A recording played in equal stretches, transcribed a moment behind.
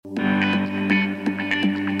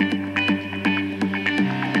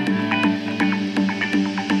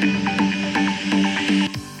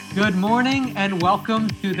morning and welcome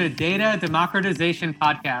to the Data Democratization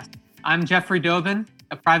Podcast. I'm Jeffrey Dobin,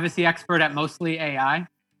 a privacy expert at Mostly AI.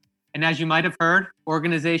 And as you might have heard,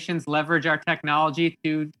 organizations leverage our technology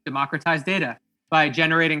to democratize data by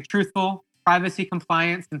generating truthful,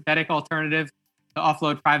 privacy-compliant synthetic alternatives to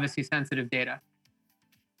offload privacy-sensitive data.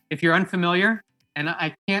 If you're unfamiliar, and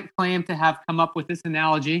I can't claim to have come up with this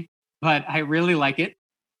analogy, but I really like it,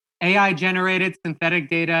 AI-generated synthetic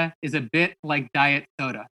data is a bit like diet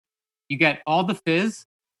soda. You get all the fizz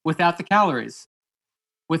without the calories.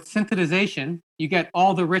 With synthesization, you get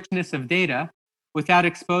all the richness of data without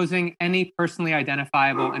exposing any personally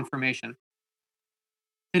identifiable information.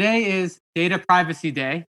 Today is Data Privacy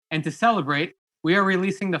Day, and to celebrate, we are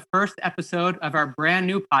releasing the first episode of our brand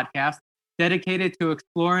new podcast dedicated to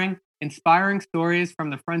exploring inspiring stories from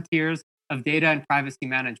the frontiers of data and privacy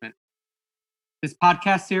management. This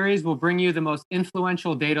podcast series will bring you the most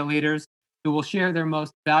influential data leaders who will share their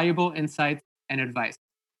most valuable insights and advice.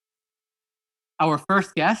 Our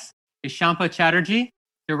first guest is Shampa Chatterjee,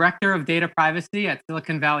 Director of Data Privacy at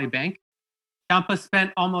Silicon Valley Bank. Shampa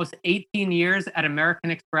spent almost 18 years at American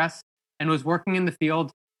Express and was working in the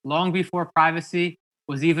field long before privacy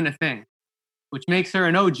was even a thing, which makes her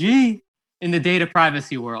an OG in the data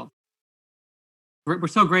privacy world. We're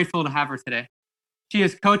so grateful to have her today. She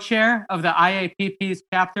is co-chair of the IAPP's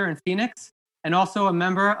chapter in Phoenix and also a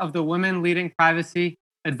member of the Women Leading Privacy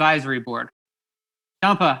Advisory Board.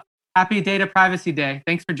 Shampa, happy Data Privacy Day.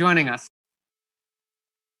 Thanks for joining us.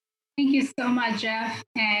 Thank you so much, Jeff,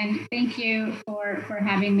 and thank you for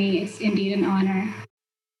having me. It's indeed an honor.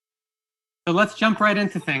 So let's jump right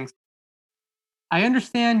into things. I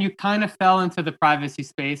understand you kind of fell into the privacy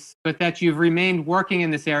space, but that you've remained working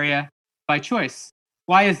in this area by choice.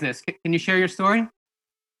 Why is this? Can you share your story?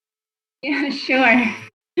 Yeah, sure.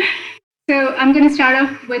 So I'm going to start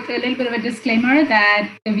off with a little bit of a disclaimer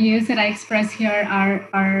that the views that I express here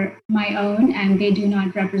are my own and they do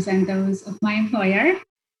not represent those of my employer.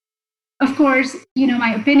 Of course,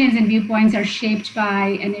 my opinions and viewpoints are shaped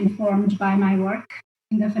by and informed by my work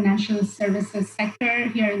in the financial services sector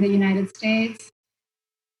here in the United States,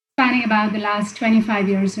 spanning about the last 25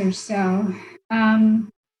 years or so.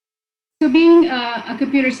 So being a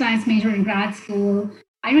computer science major in grad school,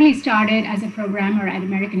 I really started as a programmer at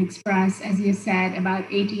American Express, as you said, about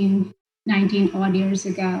 18, 19 odd years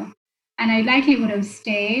ago. And I likely would have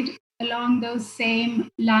stayed along those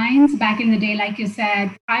same lines. Back in the day, like you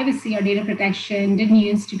said, privacy or data protection didn't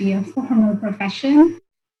used to be a formal profession.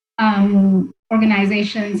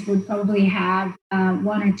 Organizations would probably have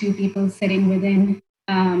one or two people sitting within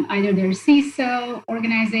either their CISO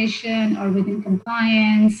organization or within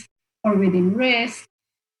compliance or within risk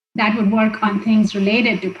that would work on things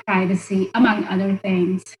related to privacy, among other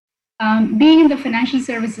things. Being in the financial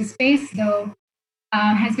services space, though,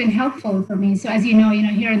 has been helpful for me. So as you know,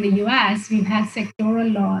 here in the US, we've had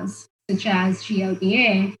sectoral laws such as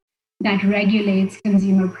GLBA that regulates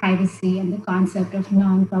consumer privacy and the concept of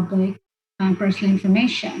non-public personal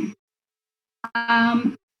information.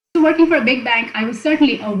 So working for a big bank, I was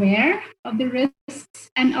certainly aware of the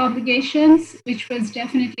risks and obligations, which was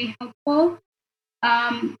definitely helpful.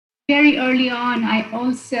 Very early on, I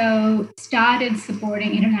also started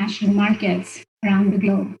supporting international markets around the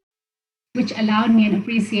globe, which allowed me an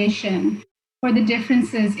appreciation for the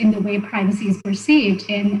differences in the way privacy is perceived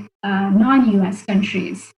in non-US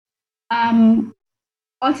countries.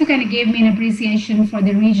 Also kind of gave me an appreciation for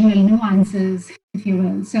the regional nuances, if you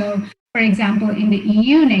will. So, for example, in the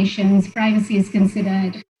EU nations, privacy is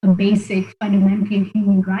considered a basic fundamental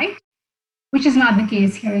human right, which is not the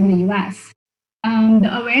case here in the US.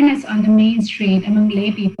 The awareness on the main street among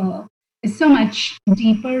lay people is so much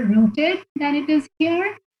deeper rooted than it is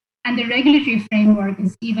here. And the regulatory framework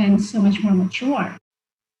is even so much more mature.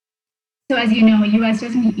 So as you know, US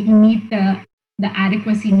doesn't even meet the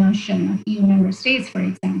adequacy notion of EU member states, for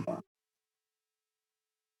example.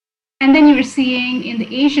 And then you're seeing in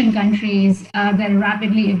the Asian countries that are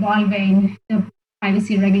rapidly evolving the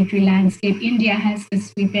privacy regulatory landscape. India has a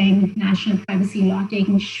sweeping national privacy law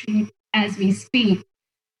taking shape as we speak.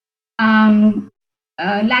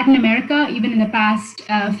 Latin America, even in the past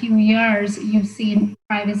few years, you've seen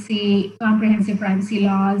comprehensive privacy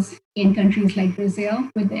laws in countries like Brazil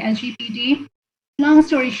with the LGPD. Long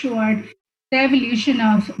story short, the evolution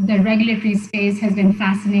of the regulatory space has been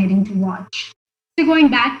fascinating to watch. So going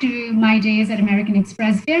back to my days at American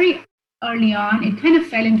Express, very early on, it kind of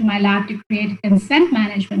fell into my lap to create a consent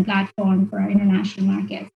management platform for our international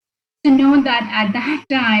markets. To know that at that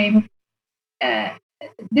time,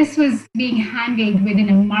 this was being handled within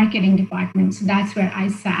a marketing department. So that's where I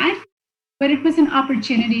sat. but it was an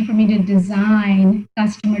opportunity for me to design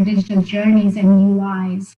customer digital journeys and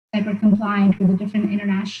UIs that were compliant with the different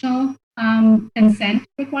international consent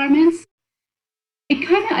requirements. It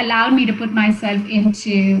kind of allowed me to put myself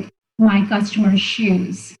into my customer's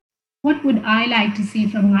shoes. What would I like to see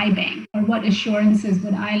from my bank, or what assurances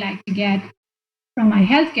would I like to get from my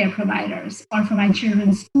healthcare providers or from my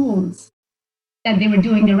children's schools that they were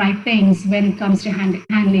doing the right things when it comes to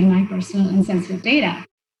handling my personal and sensitive data?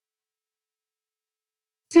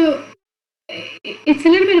 So it's a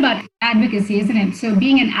little bit about advocacy, isn't it? So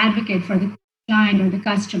being an advocate for the client or the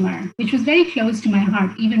customer, which was very close to my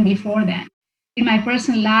heart even before that. In my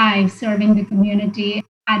personal life, serving the community,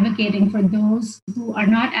 advocating for those who are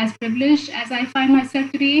not as privileged as I find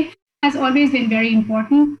myself to be, has always been very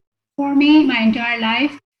important for me my entire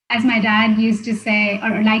life. As my dad used to say,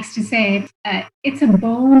 or likes to say, it's a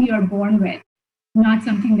bone you're born with, not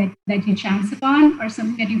something that you chance upon or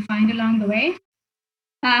something that you find along the way.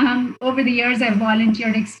 Over the years, I've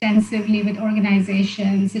volunteered extensively with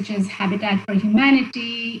organizations such as Habitat for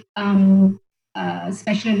Humanity,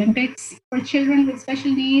 Special Olympics for children with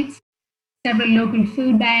special needs, several local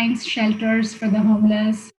food banks, shelters for the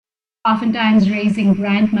homeless, oftentimes raising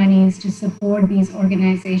grant monies to support these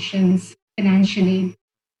organizations financially.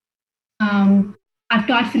 I've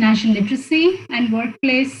taught financial literacy and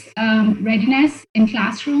workplace readiness in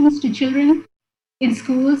classrooms to children in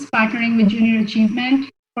schools, partnering with Junior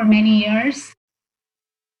Achievement for many years.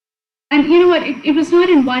 And you know what, it was not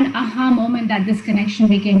in one aha moment that this connection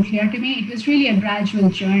became clear to me. It was really a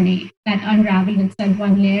gradual journey that unraveled itself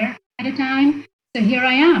one layer at a time. So here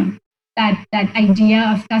I am, that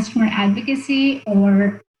idea of customer advocacy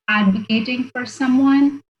or advocating for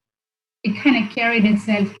someone, it kind of carried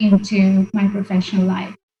itself into my professional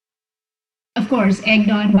life. Of course,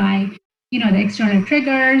 egged on by, the external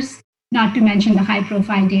triggers, not to mention the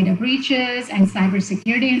high-profile data breaches and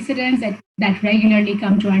cybersecurity incidents that regularly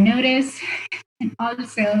come to our notice, and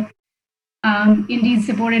also indeed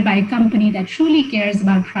supported by a company that truly cares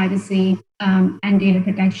about privacy and data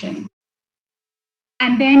protection.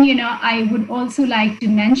 And then, I would also like to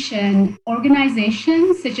mention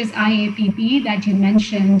organizations such as IAPP that you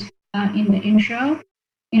mentioned in the intro,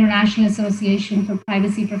 International Association for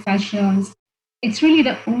Privacy Professionals. It's really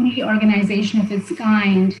the only organization of its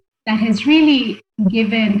kind that has really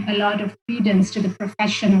given a lot of credence to the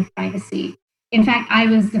profession of privacy. In fact, I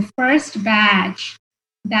was the first batch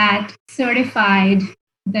that certified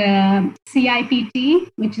the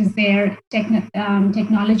CIPT, which is their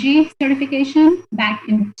technology certification, back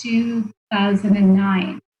in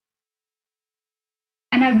 2009.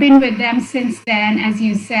 And I've been with them since then, as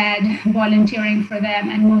you said, volunteering for them,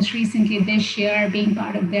 and most recently this year being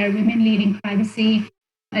part of their Women Leading Privacy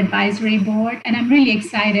Advisory Board. And I'm really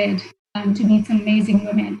excited to meet some amazing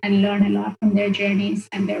women and learn a lot from their journeys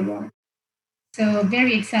and their work. So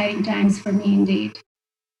very exciting times for me indeed.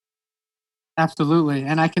 Absolutely.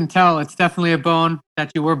 And I can tell it's definitely a bone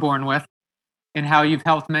that you were born with, and how you've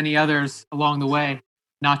helped many others along the way,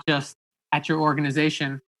 not just at your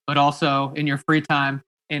organization, but also in your free time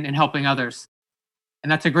in helping others. And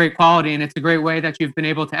that's a great quality, and it's a great way that you've been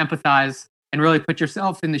able to empathize and really put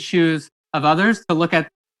yourself in the shoes of others to look at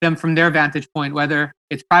them from their vantage point, whether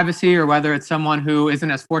it's privacy or whether it's someone who isn't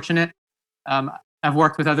as fortunate. I've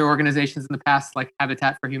worked with other organizations in the past, like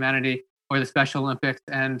Habitat for Humanity or the Special Olympics,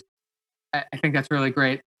 and I think that's really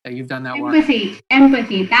great that you've done that work.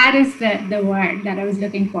 Empathy. That is the word that I was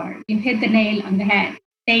looking for. You hit the nail on the head.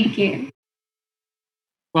 Thank you.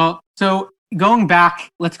 Well, so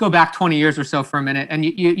let's go back 20 years or so for a minute. And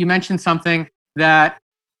you mentioned something that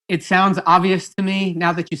it sounds obvious to me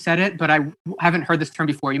now that you said it, but I haven't heard this term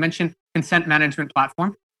before. You mentioned consent management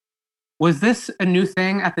platform. Was this a new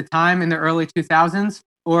thing at the time in the early 2000s,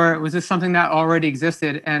 or was this something that already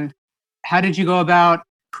existed? And how did you go about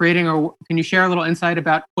creating, or can you share a little insight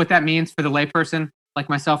about what that means for the layperson like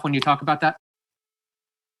myself when you talk about that?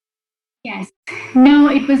 Yes. No,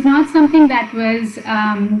 it was not something that was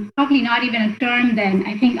probably not even a term then.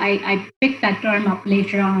 I think I picked that term up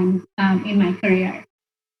later on in my career.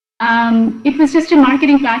 It was just a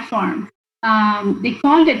marketing platform. They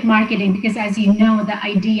called it marketing because, as you know, the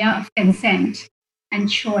idea of consent and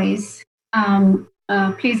choice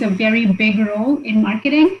plays a very big role in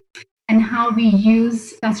marketing and how we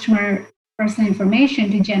use customer personal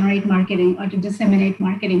information to generate marketing or to disseminate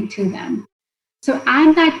marketing to them. So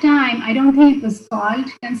at that time, I don't think it was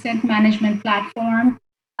called consent management platform.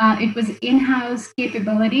 It was in-house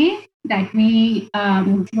capability that we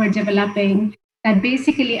were developing that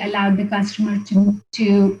basically allowed the customer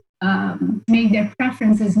to make their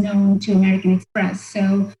preferences known to American Express.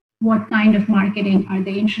 So what kind of marketing are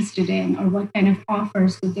they interested in, or what kind of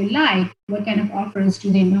offers would they like, what kind of offers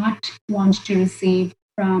do they not want to receive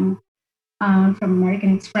from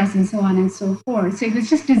American Express, and so on and so forth. So it was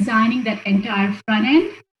just designing that entire front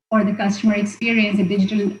end or the customer experience, a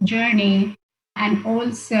digital journey, and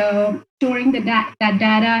also storing that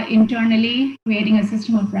data internally, creating a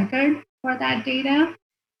system of record for that data,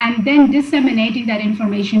 and then disseminating that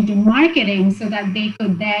information to marketing so that they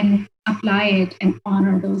could then apply it and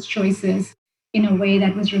honor those choices in a way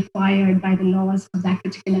that was required by the laws of that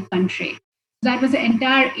particular country. That was an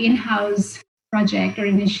entire in-house project or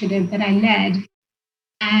initiative that I led.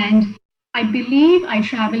 And I believe I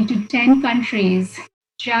traveled to 10 countries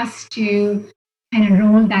just to kind of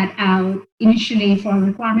roll that out initially for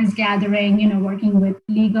requirements gathering, working with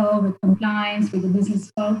legal, with compliance, with the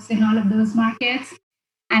business folks in all of those markets.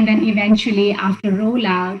 And then eventually after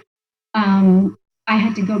rollout, I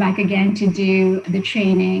had to go back again to do the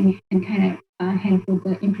training and kind of help with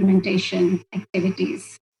the implementation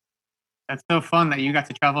activities. That's so fun that you got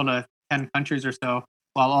to travel to 10 countries or so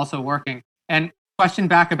while also working. And question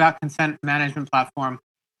back about consent management platform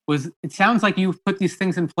was, it sounds like you've put these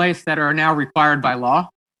things in place that are now required by law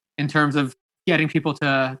in terms of getting people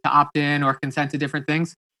to opt in or consent to different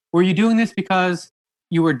things. Were you doing this because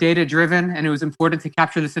you were data driven and it was important to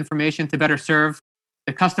capture this information to better serve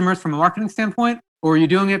the customers from a marketing standpoint? Or were you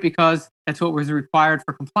doing it because that's what was required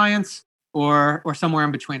for compliance, or somewhere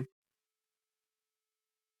in between?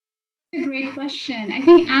 A great question. I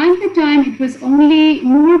think at the time it was only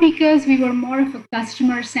more because we were more of a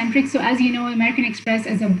customer centric. So as you know, American Express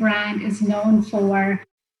as a brand is known for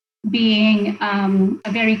being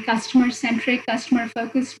a very customer centric, customer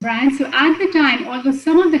focused brand. So at the time, although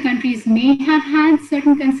some of the countries may have had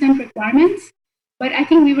certain consent requirements, but I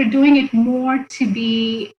think we were doing it more to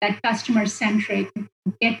be that customer centric,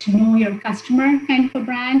 get to know your customer kind of a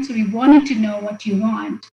brand. So we wanted to know what you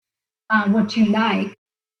want, what you like.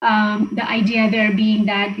 The idea there being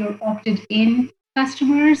that your opted in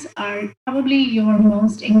customers are probably your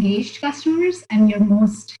most engaged customers and your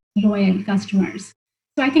most loyal customers.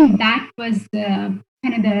 So I think that was the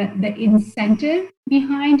kind of the incentive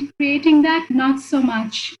behind creating that, not so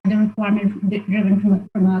much the requirement driven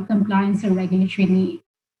from a compliance or regulatory need.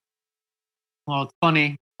 Well, it's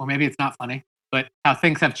funny, or maybe it's not funny, but how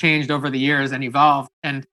things have changed over the years and evolved.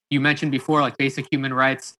 And you mentioned before, like basic human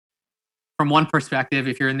rights from one perspective,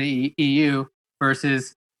 if you're in the EU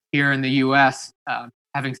versus here in the US,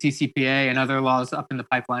 having CCPA and other laws up in the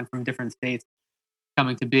pipeline from different states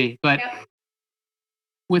coming to be. But Yep.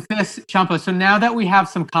 With this, Champa, so now that we have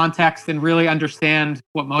some context and really understand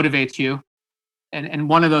what motivates you, and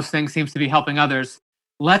one of those things seems to be helping others,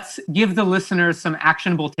 let's give the listeners some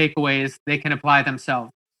actionable takeaways they can apply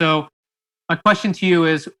themselves. So my question to you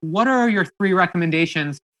is, what are your 3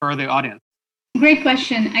 recommendations for the audience? Great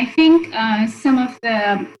question. I think some of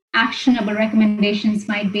the actionable recommendations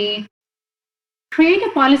might be create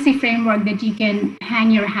a policy framework that you can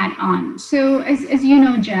hang your hat on. So as you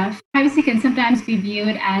know, Jeff, privacy can sometimes be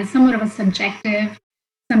viewed as somewhat of a subjective,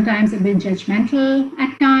 sometimes a bit judgmental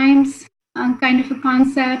at times, kind of a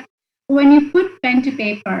concept. When you put pen to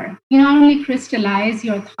paper, you not only crystallize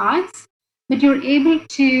your thoughts, but you're able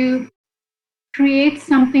to create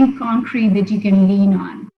something concrete that you can lean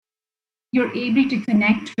on. You're able to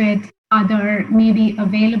connect with other maybe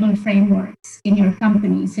available frameworks in your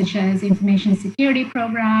company, such as information security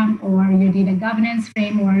program or your data governance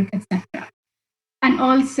framework, etc. And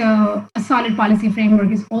also, a solid policy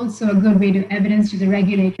framework is also a good way to evidence to the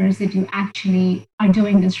regulators that you actually are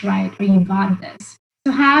doing this right, or you got this.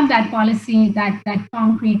 So have that policy, that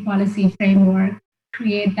concrete policy framework,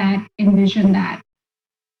 create that, envision that.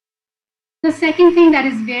 The second thing that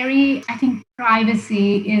is very, I think,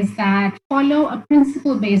 privacy is that follow a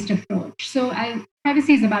principle-based approach. So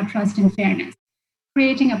privacy is about trust and fairness.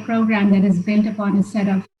 Creating a program that is built upon a set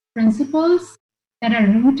of principles that are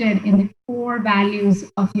rooted in the core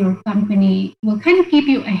values of your company will kind of keep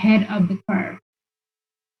you ahead of the curve.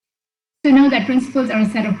 So know that principles are a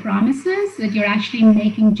set of promises that you're actually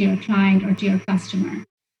making to your client or to your customer.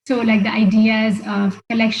 So like the ideas of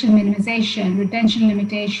collection minimization, retention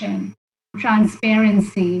limitation,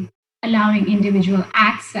 transparency, allowing individual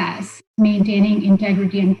access, maintaining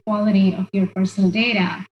integrity and quality of your personal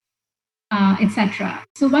data, etc.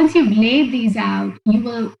 So once you've laid these out, you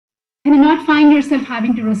will kind of not find yourself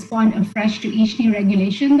having to respond afresh to each new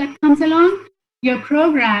regulation that comes along. Your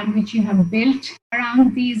program, which you have built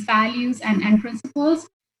around these values and principles,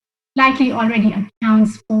 likely already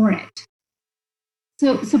accounts for it.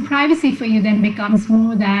 So privacy for you then becomes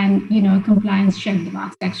more than a compliance check the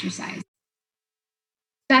box exercise.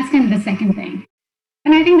 That's kind of the second thing.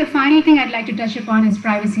 And I think the final thing I'd like to touch upon is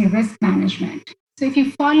privacy risk management. So if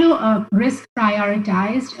you follow a risk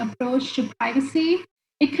prioritized approach to privacy,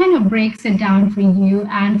 it kind of breaks it down for you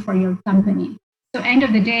and for your company. So end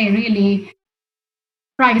of the day, really,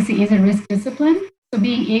 privacy is a risk discipline. So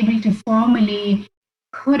being able to formally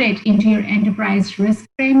put it into your enterprise risk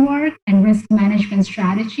framework and risk management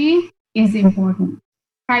strategy is important.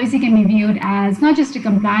 Privacy can be viewed as not just a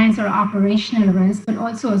compliance or operational risk, but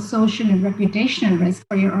also a social and reputational risk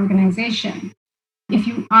for your organization. If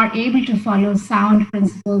you are able to follow sound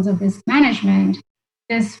principles of risk management,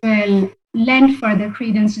 this will lend further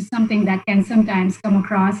credence to something that can sometimes come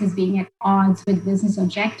across as being at odds with business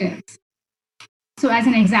objectives. So as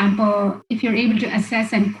an example, if you're able to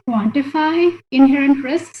assess and quantify inherent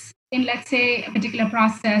risks in, let's say, a particular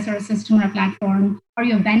process or a system or a platform, or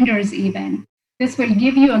your vendors even, this will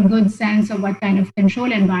give you a good sense of what kind of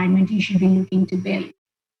control environment you should be looking to build.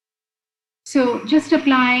 So just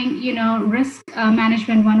applying, risk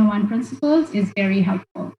management 101 principles is very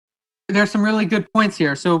helpful. There's some really good points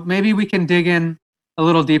here. So maybe we can dig in a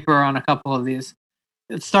little deeper on a couple of these.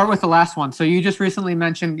 Let's start with the last one. So you just recently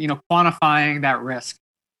mentioned, quantifying that risk.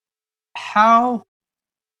 How,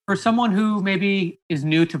 for someone who maybe is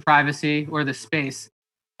new to privacy or the space,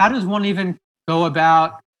 how does one even go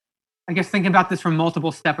about, I guess, thinking about this from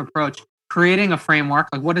multiple step approach, creating a framework?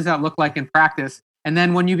 Like, what does that look like in practice? And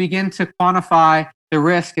then when you begin to quantify the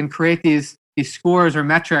risk and create these scores or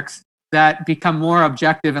metrics that become more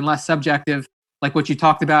objective and less subjective, like what you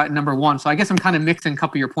talked about in number one. So I guess I'm kind of mixing a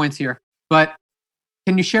couple of your points here, but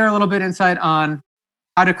can you share a little bit insight on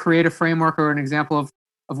how to create a framework or an example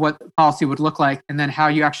of what policy would look like, and then how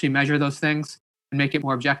you actually measure those things and make it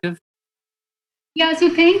more objective? Yeah, so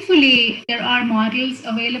thankfully, there are models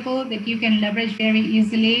available that you can leverage very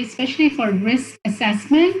easily, especially for risk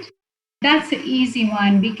assessment. That's an easy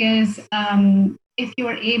one because if you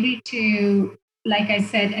are able to, like I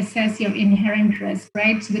said, assess your inherent risk,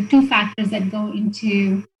 right? So the two factors that go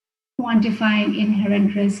into quantifying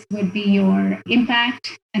inherent risk would be your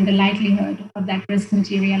impact and the likelihood of that risk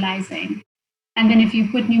materializing. And then if you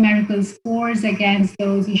put numerical scores against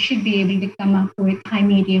those, you should be able to come up with high,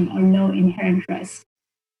 medium, or low inherent risk.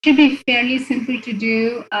 Should be fairly simple to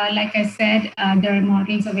do. Like I said, there are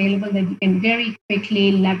models available that you can very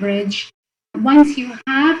quickly leverage. Once you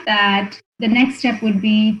have that, the next step would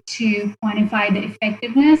be to quantify the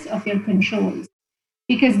effectiveness of your controls,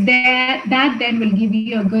 because that then will give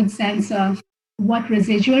you a good sense of what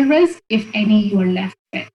residual risk, if any, you are left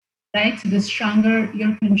with, right? So the stronger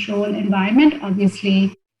your control environment,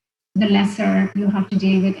 obviously, the lesser you have to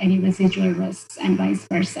deal with any residual risks and vice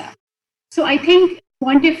versa. So I think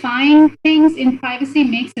quantifying things in privacy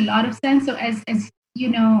makes a lot of sense. So as you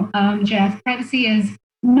know, Jeff, privacy is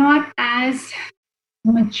not as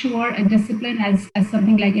mature a discipline as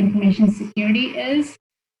something like information security is.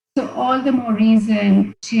 So all the more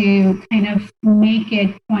reason to kind of make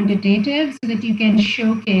it quantitative so that you can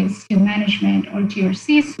showcase to management or to your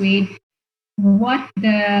C-suite what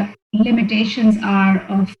the limitations are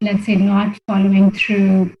of, let's say, not following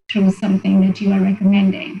through something that you are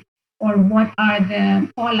recommending, or what are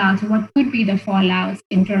the fallouts, or what could be the fallouts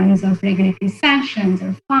in terms of regulatory sanctions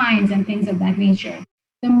or fines and things of that nature.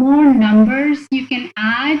 The more numbers you can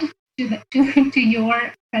add to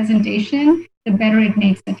your presentation, the better it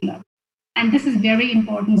makes it look. And this is very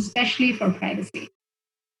important, especially for privacy.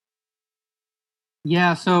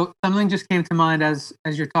 Yeah, so something just came to mind as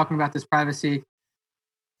you're talking about this privacy.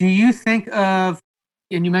 Do you think of,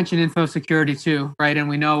 and you mentioned info security too, right? And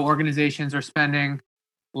we know organizations are spending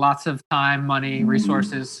lots of time, money,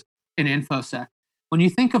 resources in InfoSec. When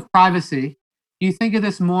you think of privacy, do you think of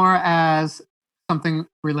this more as something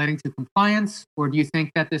relating to compliance, or do you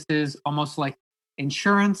think that this is almost like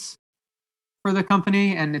insurance for the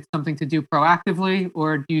company and it's something to do proactively,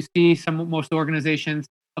 or do you see most organizations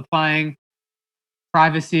applying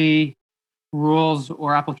privacy rules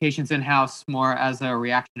or applications in-house more as a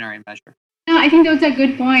reactionary measure? No, I think those are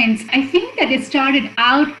good points. I think that it started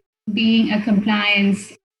out being a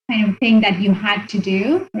compliance kind of thing that you had to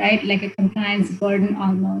do, right? Like a compliance burden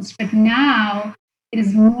almost. But now it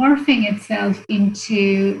is morphing itself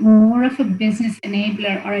into more of a business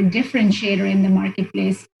enabler or a differentiator in the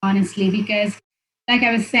marketplace, honestly, because like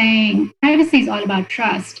I was saying, privacy is all about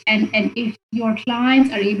trust. And if your clients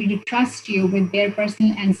are able to trust you with their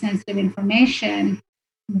personal and sensitive information,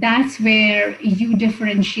 that's where you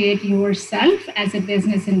differentiate yourself as a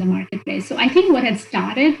business in the marketplace. So I think what had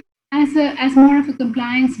started as more of a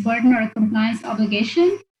compliance burden or a compliance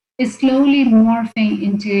obligation is slowly morphing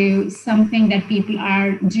into something that people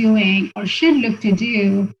are doing or should look to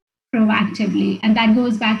do proactively. And that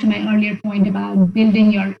goes back to my earlier point about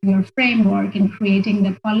building your framework and creating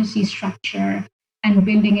the policy structure and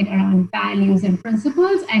building it around values and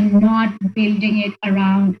principles and not building it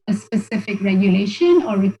around a specific regulation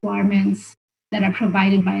or requirements that are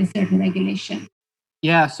provided by a certain regulation.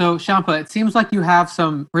 Yeah, so Shampa, it seems like you have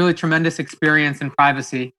some really tremendous experience in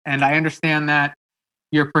privacy, and I understand that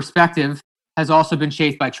your perspective has also been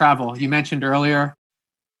shaped by travel. You mentioned early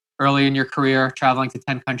in your career, traveling to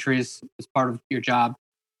 10 countries as part of your job.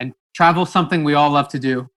 And travel is something we all love to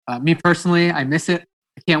do. Me personally, I miss it.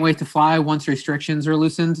 I can't wait to fly once restrictions are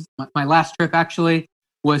loosened. My last trip actually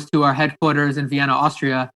was to our headquarters in Vienna,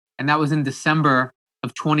 Austria, and that was in December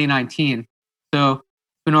of 2019. So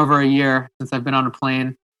it's been over a year since I've been on a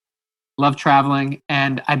plane. Love traveling,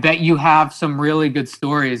 and I bet you have some really good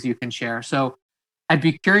stories you can share. So I'd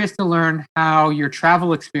be curious to learn how your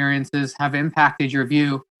travel experiences have impacted your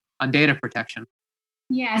view on data protection.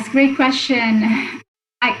 Yes, great question.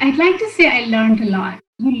 I'd like to say I learned a lot.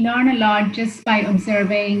 You learn a lot just by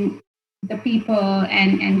observing the people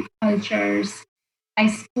and cultures. I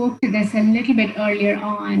spoke to this a little bit earlier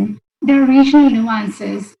on. There are regional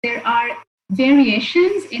nuances. There are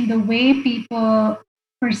variations in the way people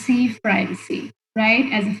perceive privacy, right?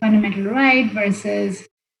 As a fundamental right versus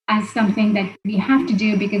as something that we have to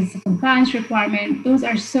do because it's a compliance requirement. Those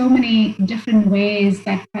are so many different ways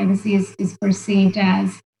that privacy is perceived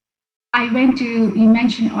as. You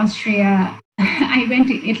mentioned Austria. I went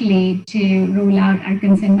to Italy to roll out our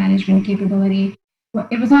consent management capability. Well,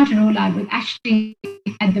 it was not a rollout, but actually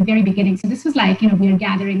at the very beginning. So this was like, we are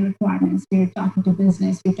gathering requirements. We are talking to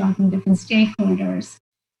business. We're talking to different stakeholders.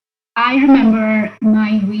 I remember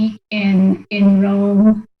my week in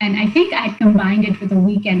Rome, and I think I combined it with a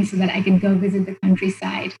weekend so that I could go visit the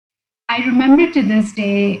countryside. I remember to this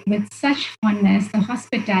day with such fondness the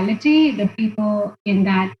hospitality the people in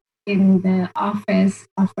the office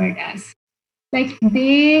offered us. Like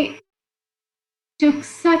they took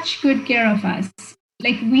such good care of us.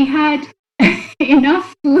 Like we had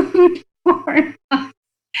enough food for us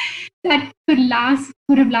that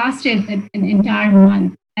could have lasted an entire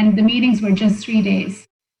month. And the meetings were just 3 days.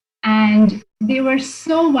 And they were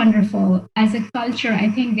so wonderful. As a culture, I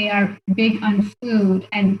think they are big on food.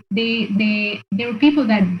 And they were people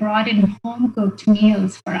that brought in home-cooked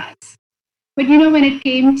meals for us. But when it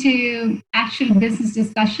came to actual business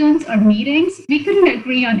discussions or meetings, we couldn't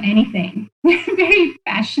agree on anything. We're very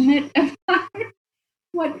passionate about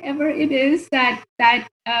whatever it is that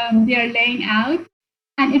they are laying out.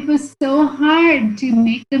 And it was so hard to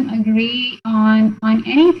make them agree on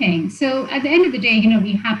anything. So at the end of the day,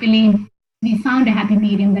 we found a happy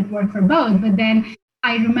medium that worked for both. But then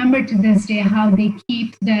I remember to this day how they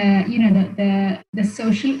keep the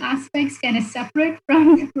social aspects kind of separate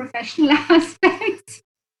from the professional aspects.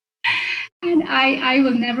 And I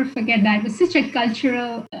will never forget that. It was such a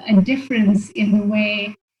cultural difference in the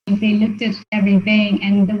way they looked at everything,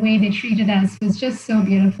 and the way they treated us was just so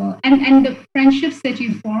beautiful. And the friendships that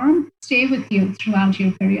you form stay with you throughout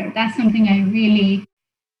your career. That's something I really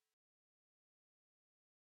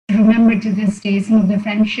remember to this day. Some of the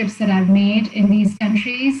friendships that I've made in these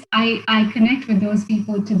countries, I connect with those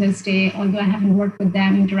people to this day, although I haven't worked with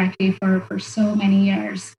them directly for so many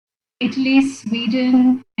years. Italy,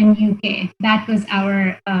 Sweden, and UK. That was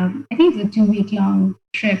our, I think it was a 2-week-long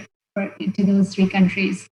trip to those 3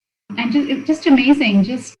 countries. And just amazing,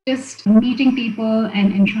 just meeting people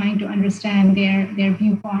and trying to understand their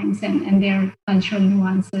viewpoints and their cultural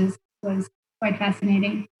nuances was quite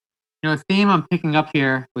fascinating. A theme I'm picking up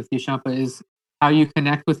here with you, Shampa, is how you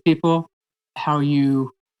connect with people, how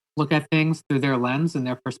you look at things through their lens and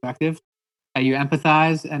their perspective, how you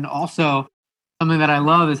empathize, and also something that I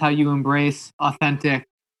love is how you embrace authentic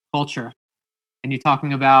culture. And you're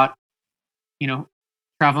talking about,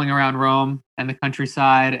 traveling around Rome and the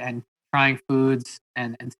countryside and trying foods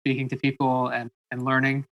and speaking to people and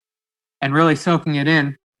learning and really soaking it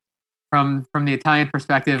in from the Italian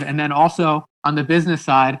perspective. And then also on the business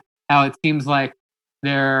side, how it seems like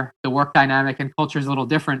the work dynamic and culture is a little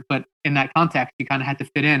different, but in that context, you kind of had to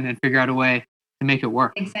fit in and figure out a way to make it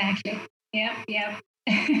work. Exactly. Yeah. Yeah.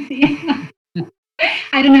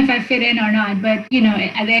 I don't know if I fit in or not, but at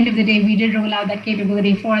the end of the day, we did roll out that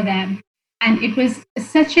capability for them. And it was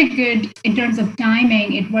such a good, in terms of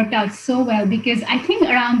timing, it worked out so well because I think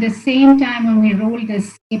around the same time when we rolled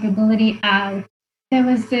this capability out, there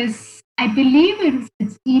was this, I believe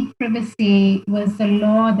it's e-privacy was the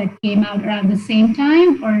law that came out around the same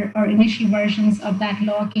time, or initial versions of that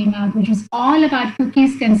law came out, which was all about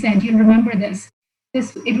cookies consent. You'll remember this.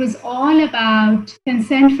 It was all about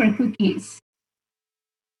consent for cookies.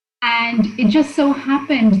 And it just so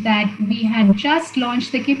happened that we had just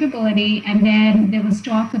launched the capability, and then there was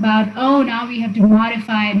talk about, oh, now we have to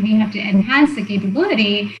modify and we have to enhance the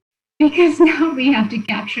capability because now we have to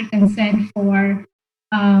capture consent for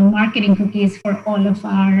marketing cookies for all of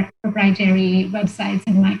our proprietary websites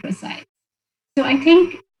and microsites. So I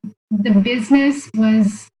think the business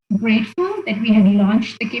was grateful that we had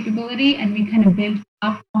launched the capability and we kind of built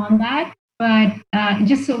up on that. But it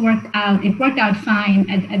just so worked out. It worked out fine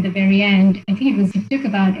at the very end. I think it took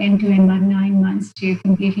about end to end about 9 months to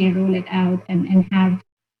completely roll it out and have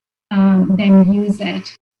them use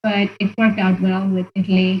it. But it worked out well with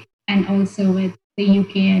Italy and also with the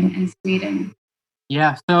UK and Sweden.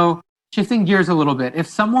 Yeah. So shifting gears a little bit, if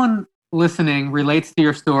someone listening relates to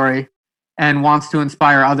your story and wants to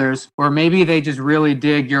inspire others, or maybe they just really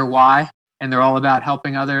dig your why and they're all about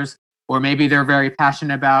helping others, or maybe they're very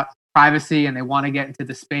passionate about privacy and they want to get into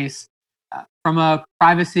the space, from a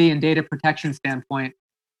privacy and data protection standpoint,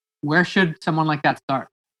 where should someone like that start?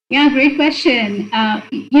 Yeah, great question.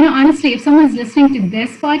 Honestly, if someone's listening to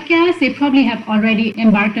this podcast, they probably have already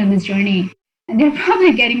embarked on this journey and they're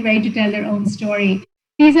probably getting ready to tell their own story.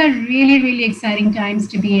 These are really, really exciting times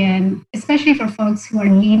to be in, especially for folks who are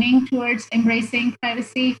leaning towards embracing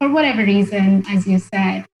privacy for whatever reason, as you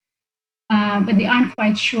said. But they aren't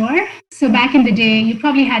quite sure. So back in the day, you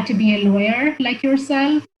probably had to be a lawyer like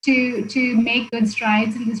yourself to make good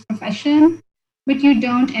strides in this profession, but you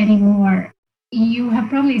don't anymore. You have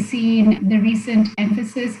probably seen the recent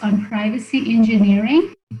emphasis on privacy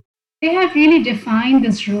engineering. They have really defined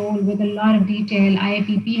this role with a lot of detail.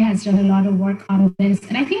 IAPP has done a lot of work on this,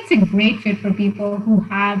 and I think it's a great fit for people who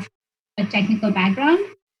have a technical background.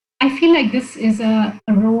 I feel like this is a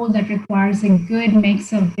role that requires a good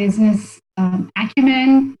mix of business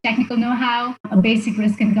acumen, technical know-how, a basic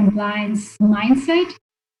risk and compliance mindset,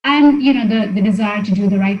 and the desire to do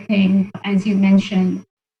the right thing, as you mentioned.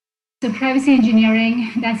 So privacy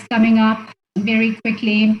engineering, that's coming up very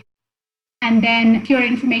quickly. And then pure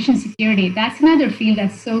information security, that's another field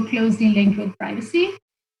that's so closely linked with privacy.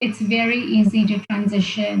 It's very easy to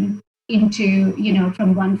transition into,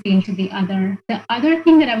 from one field to the other. The other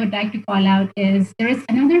thing that I would like to call out is there is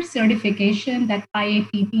another certification that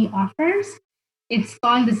IAPP offers. It's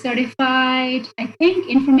called the Certified, I think,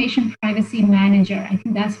 Information Privacy Manager. I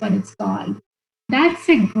think that's what it's called. That's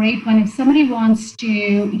a great one. If somebody wants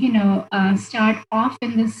to, start off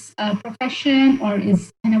in this profession or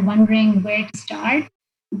is kind of wondering where to start,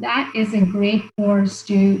 that is a great course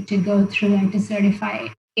to go through and to certify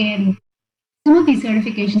in. Some of these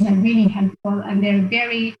certifications are really helpful and they're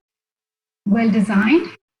very well designed.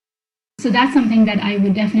 So that's something that I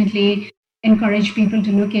would definitely encourage people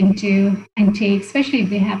to look into and take, especially if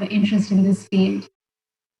they have an interest in this field.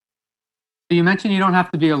 You mentioned you don't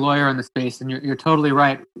have to be a lawyer in the space, and you're totally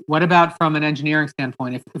right. What about from an engineering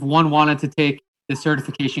standpoint? If one wanted to take the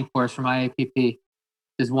certification course from IAPP,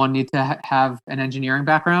 does one need to have an engineering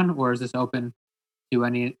background, or is this open to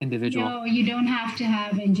any individual? No, you don't have to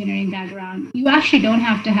have engineering background. You actually don't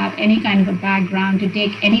have to have any kind of a background to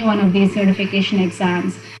take any one of these certification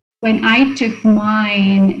exams. When I took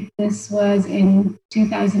mine, this was in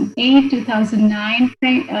 2008, 2009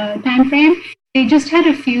 timeframe. They just had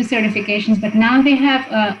a few certifications, but now they have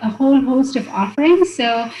a whole host of offerings.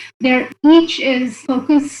 So each is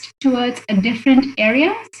focused towards a different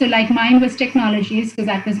area. So like mine was technologies, because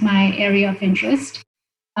that was my area of interest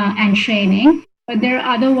and training. But there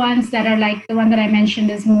are other ones that are like the one that I mentioned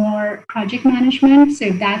is more project management. So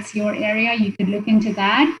if that's your area, you could look into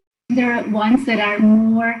that. There are ones that are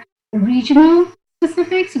more regional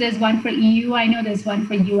specific. So there's one for EU. I know there's one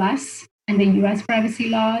for US and the US privacy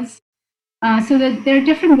laws. So that there are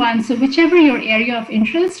different ones. So whichever your area of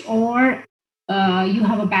interest or you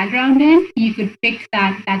have a background in, you could pick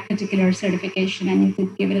that particular certification and you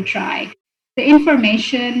could give it a try. The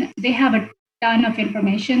information, they have a ton of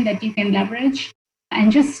information that you can leverage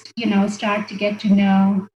and just, start to get to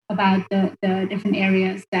know about the different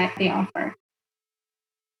areas that they offer.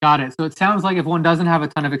 Got it. So it sounds like if one doesn't have a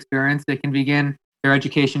ton of experience, they can begin their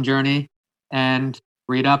education journey and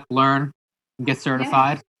read up, learn, and get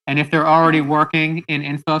certified. Yeah. And if they're already working in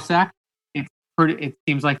InfoSec, it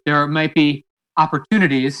seems like there might be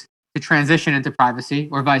opportunities to transition into privacy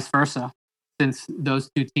or vice versa, since those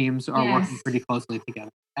two teams are working pretty closely together.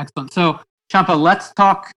 Excellent. So, Champa, let's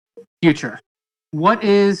talk future. What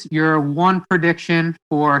is your one prediction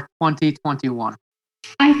for 2021?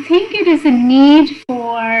 I think it is a need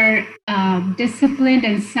for disciplined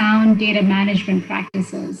and sound data management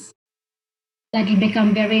practices. that will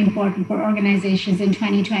become very important for organizations in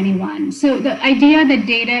 2021. So the idea that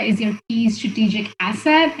data is your key strategic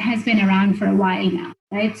asset has been around for a while now,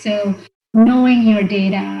 right? So knowing your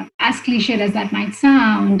data, as cliched as that might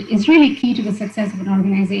sound, is really key to the success of an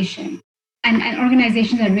organization. And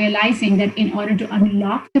organizations are realizing that in order to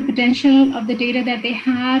unlock the potential of the data that they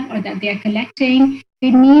have or that they are collecting, they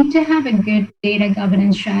need to have a good data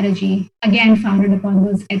governance strategy, again, founded upon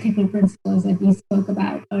those ethical principles that we spoke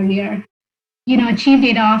about earlier. A chief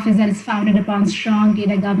data office that is founded upon strong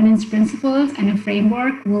data governance principles and a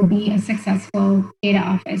framework will be a successful data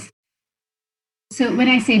office. So when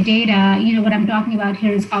I say data, what I'm talking about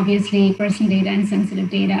here is obviously personal data and sensitive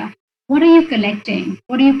data. What are you collecting?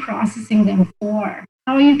 What are you processing them for?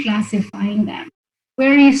 How are you classifying them?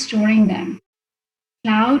 Where are you storing them?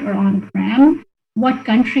 Cloud or on-prem? What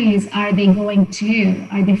countries are they going to?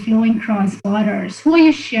 Are they flowing cross borders? Who are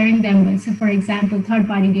you sharing them with? So for example,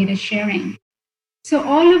 third-party data sharing. So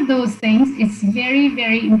all of those things, it's very,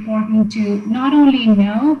 very important to not only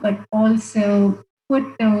know, but also put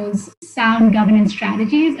those sound governance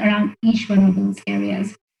strategies around each one of those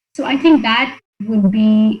areas. So I think that would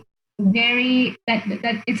be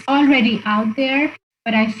that it's already out there,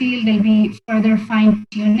 but I feel there'll be further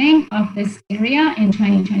fine-tuning of this area in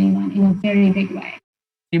 2021 in a very big way.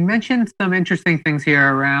 You mentioned some interesting things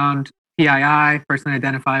here around PII, personally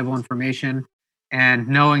identifiable information, and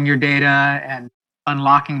knowing your data and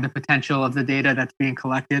unlocking the potential of the data that's being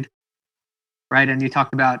collected, right? And you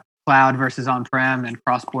talked about cloud versus on-prem and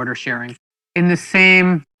cross-border sharing. In the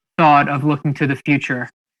same thought of looking to the future,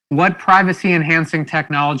 what privacy-enhancing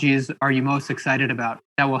technologies are you most excited about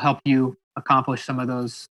that will help you accomplish some of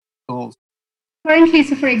those goals? Currently,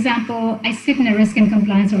 so for example, I sit in a risk and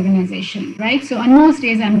compliance organization, right? So on most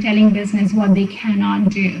days, I'm telling business what they cannot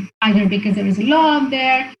do, either because there is a law out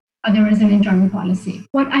there or there is an internal policy.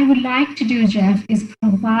 What I would like to do, Jeff, is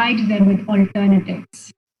provide them with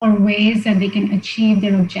alternatives or ways that they can achieve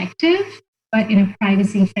their objective, but in a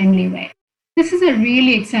privacy-friendly way. This is a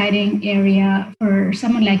really exciting area for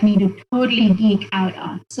someone like me to totally geek out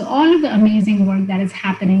on. So all of the amazing work that is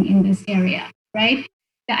happening in this area, right?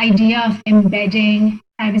 The idea of embedding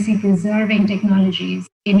privacy-preserving technologies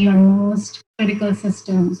in your most critical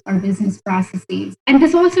systems or business processes. And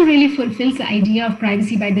this also really fulfills the idea of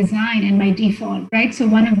privacy by design and by default, right? So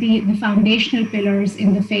one of the foundational pillars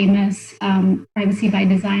in the famous privacy by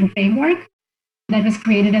design framework that was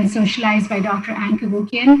created and socialized by Dr. Ann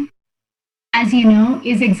Cavoukian, as you know,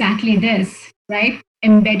 is exactly this, right?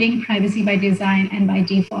 Embedding privacy by design and by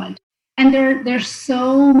default. And there's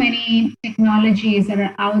so many technologies that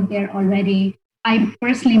are out there already. I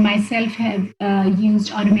personally myself have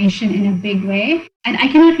used automation in a big way. And I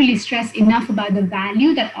cannot really stress enough about the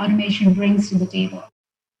value that automation brings to the table.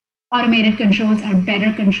 Automated controls are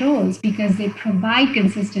better controls because they provide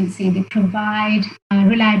consistency, they provide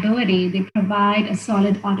reliability, they provide a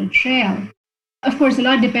solid audit trail. Of course, a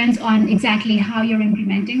lot depends on exactly how you're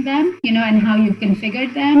implementing them, and how you've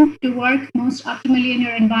configured them to work most optimally in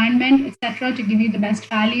your environment, et cetera, to give you the best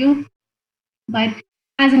value. But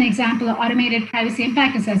as an example, an automated privacy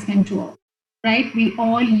impact assessment tool, right? We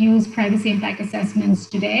all use privacy impact assessments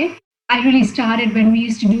today. I really started when we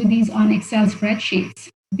used to do these on Excel spreadsheets.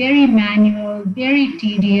 Very manual, very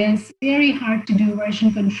tedious, very hard to do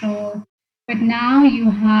version control. But now you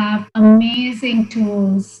have amazing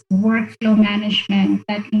tools, workflow management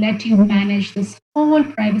that let you manage this whole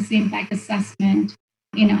privacy impact assessment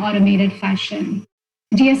in an automated fashion.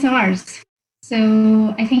 DSRs.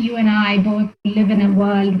 So I think you and I both live in a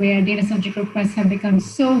world where data subject requests have become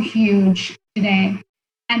so huge today.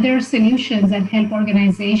 And there are solutions that help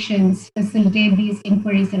organizations facilitate these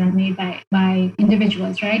inquiries that are made by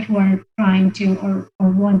individuals, right, who are trying to or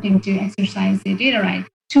wanting to exercise their data right.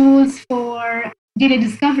 Tools for data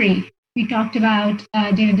discovery. We talked about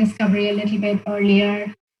data discovery a little bit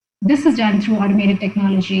earlier. This is done through automated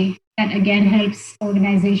technology that again helps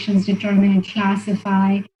organizations determine and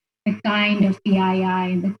classify the kind of PII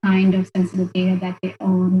and the kind of sensitive data that they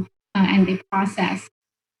own and they process.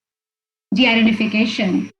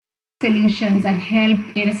 De-identification solutions that help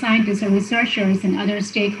data scientists or researchers and other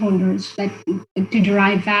stakeholders to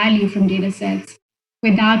derive value from data sets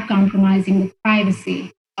without compromising the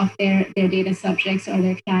privacy of their data subjects or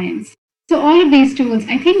their clients. So all of these tools,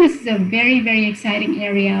 I think this is a very, very exciting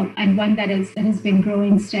area and one that has been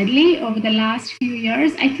growing steadily over the last few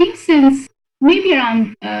years. I think since maybe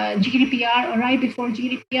around GDPR or right before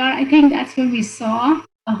GDPR, I think that's when we saw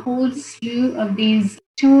a whole slew of these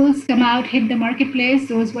tools come out, hit the marketplace.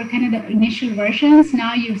 Those were kind of the initial versions.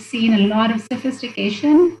 Now you've seen a lot of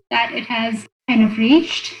sophistication that it has kind of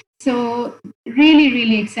reached. So really,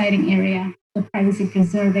 really exciting area. the privacy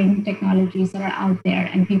preserving technologies that are out there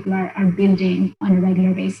and people are building on a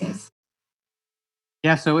regular basis.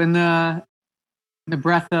 Yeah, so in the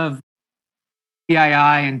breadth of PII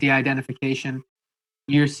and de-identification,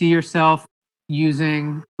 you see yourself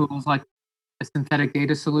using tools like a synthetic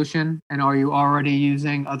data solution, and are you already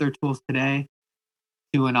using other tools today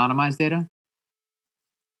to anonymize data?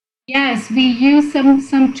 Yes, we use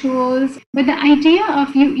some tools, but the idea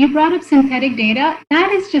of you brought up synthetic data,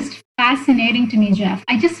 that is just fascinating to me, Jeff.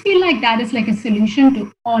 I just feel like that is like a solution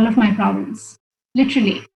to all of my problems,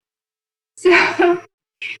 literally. So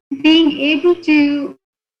being able to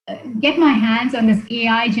get my hands on this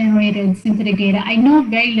AI generated synthetic data, I know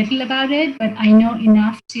very little about it, but I know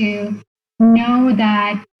enough to know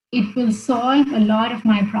that it will solve a lot of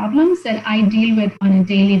my problems that I deal with on a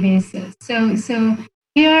daily basis. So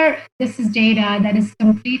here, this is data that is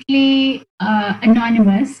completely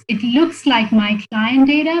anonymous. It looks like my client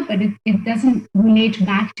data, but it doesn't relate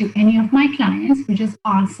back to any of my clients, which is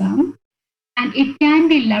awesome. And it can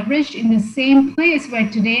be leveraged in the same place where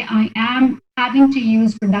today I am having to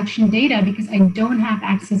use production data because I don't have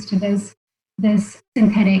access to this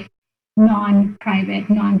synthetic, non-private,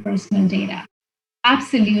 non-personal data.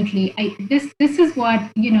 Absolutely. This is what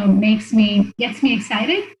gets me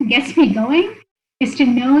excited, gets me going, is to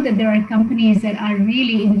know that there are companies that are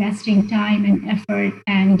really investing time and effort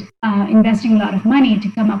and investing a lot of money to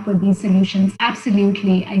come up with these solutions.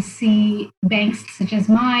 Absolutely. I see banks such as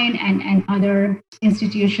mine and other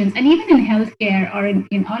institutions, and even in healthcare or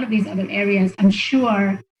in all of these other areas, I'm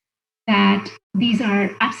sure that these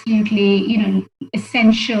are absolutely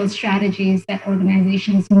essential strategies that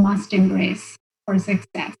organizations must embrace for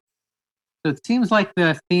success. So it seems like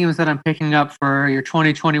the themes that I'm picking up for your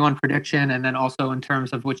 2021 prediction, and then also in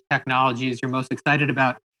terms of which technologies you're most excited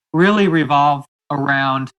about, really revolve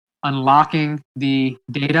around unlocking the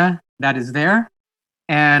data that is there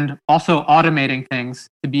and also automating things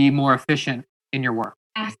to be more efficient in your work.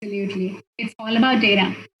 Absolutely. It's all about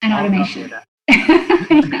data and automation.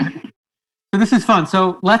 So this is fun.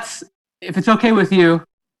 So if it's okay with you,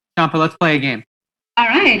 Shampa, let's play a game. All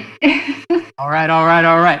right. All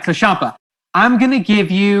right. So Shampa, I'm going to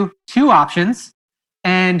give you two options,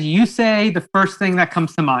 and you say the first thing that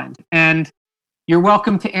comes to mind. And you're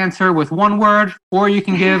welcome to answer with one word, or you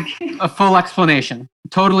can give a full explanation.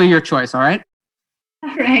 Totally your choice, all right?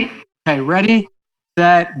 All right. Okay, ready,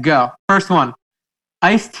 set, go. First one,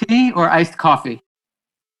 iced tea or iced coffee?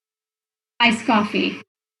 Iced coffee.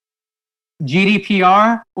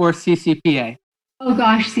 GDPR or CCPA? Oh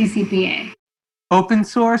gosh, CCPA. Open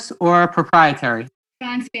source or proprietary?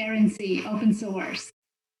 Transparency, open source.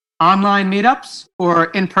 Online meetups or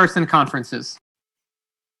in-person conferences?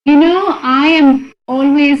 I am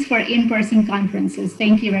always for in-person conferences.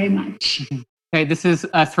 Thank you very much. Okay, this is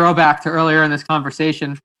a throwback to earlier in this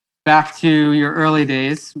conversation, back to your early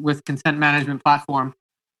days with consent management platform.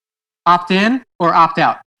 Opt in or opt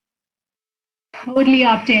out? Totally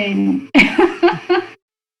opt in.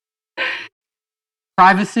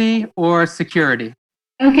 Privacy or security?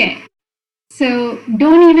 Okay. So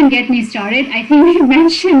don't even get me started. I think we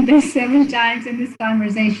mentioned this several times in this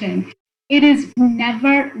conversation. It is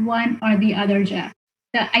never one or the other, Jeff.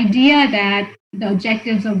 The idea that the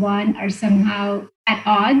objectives of one are somehow at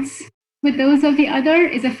odds with those of the other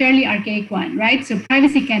is a fairly archaic one, right? So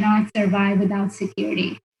privacy cannot survive without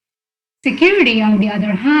security. Security, on the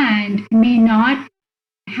other hand, may not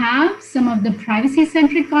have some of the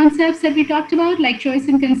privacy-centric concepts that we talked about, like choice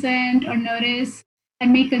and consent or notice,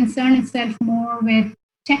 and may concern itself more with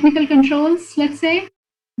technical controls, let's say.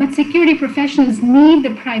 But security professionals need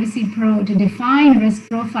the Privacy Pro to define risk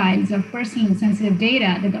profiles of personal and sensitive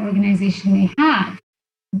data that the organization may have.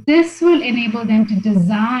 This will enable them to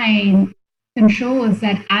design controls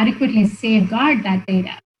that adequately safeguard that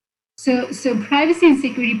data. So privacy and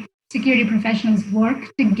security professionals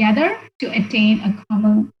work together to attain a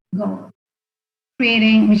common goal,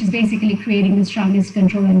 which is basically creating the strongest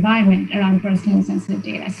control environment around personal and sensitive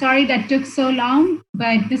data. Sorry that took so long,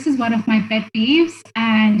 but this is one of my pet peeves,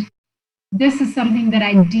 and this is something that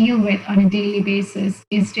I deal with on a daily basis,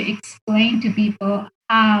 is to explain to people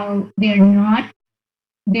how they're not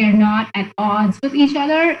at odds with each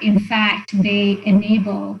other. In fact, they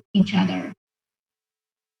enable each other.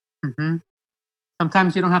 Mm-hmm.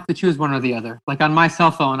 Sometimes you don't have to choose one or the other. Like on my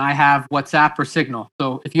cell phone, I have WhatsApp or Signal.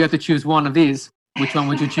 So if you had to choose one of these, which one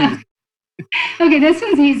would you choose? Okay, this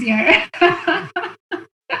one's easier.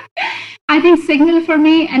 I think Signal for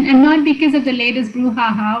me, and not because of the latest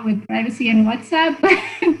brouhaha with privacy and WhatsApp, but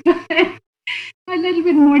a little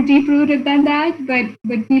bit more deep-rooted than that, but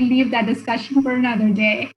we'll leave that discussion for another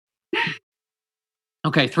day.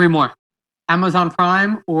 Okay, three more. Amazon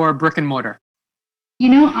Prime or brick and mortar?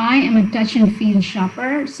 I am a touch and feel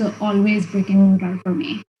shopper, so always brick and mortar for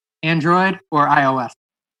me. Android or iOS?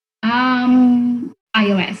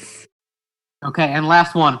 iOS. Okay, and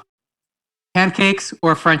last one. Pancakes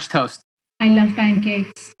or French toast? I love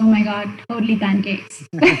pancakes. Oh my God, totally pancakes.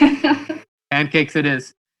 Pancakes it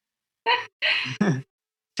is.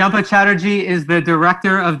 Champa Chatterjee is the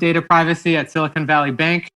Director of Data Privacy at Silicon Valley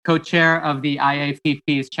Bank, co-chair of the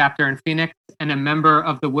IAPP's chapter in Phoenix, and a member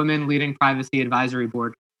of the Women Leading Privacy Advisory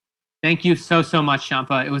Board. Thank you so much,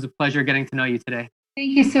 Champa. It was a pleasure getting to know you today.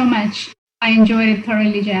 Thank you so much. I enjoyed it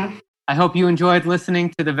thoroughly, Jeff. I hope you enjoyed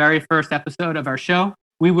listening to the very first episode of our show.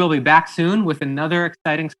 We will be back soon with another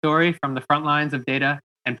exciting story from the front lines of data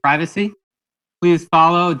and privacy. Please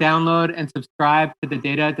follow, download, and subscribe to the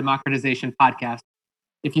Data Democratization Podcast.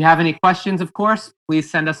 If you have any questions, of course, please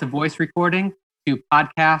send us a voice recording to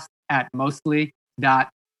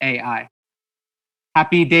podcast@mostly.ai.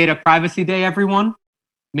 Happy Data Privacy Day, everyone.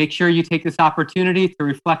 Make sure you take this opportunity to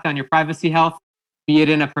reflect on your privacy health, be it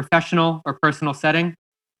in a professional or personal setting.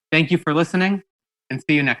 Thank you for listening, and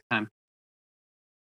see you next time.